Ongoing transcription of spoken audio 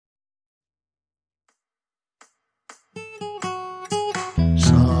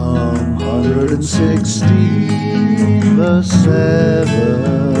116, verse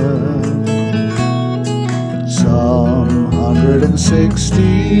 7. Psalm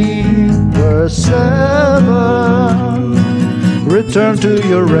 116, verse 7. Return to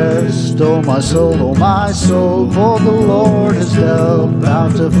your rest, O my soul, for the Lord has dealt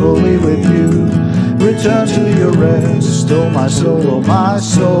bountifully with you. Return to your rest, O my soul,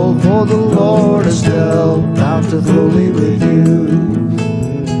 for the Lord has dealt bountifully with you.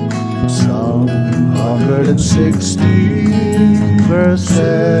 Psalm 116, verse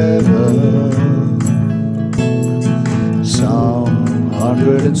 7. Psalm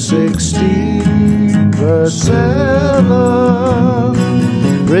 116, verse 7.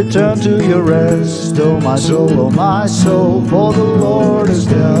 Return to your rest, O my soul, for the Lord has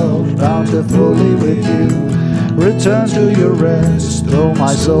dealt bountifully with you. Return to your rest, O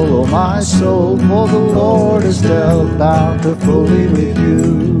my soul, for the Lord has dealt bountifully with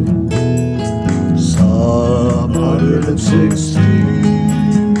you. Psalm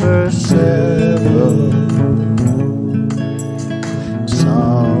 116, verse 7.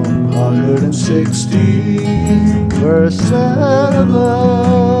 Psalm 116, verse 7.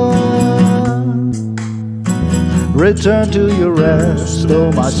 Return to your rest,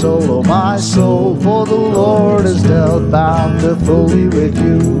 O my soul, for the Lord has dealt bountifully with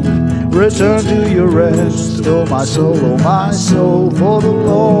you. Return to your rest, O my soul, for the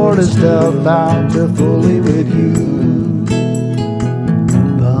Lord has dealt bountifully with you.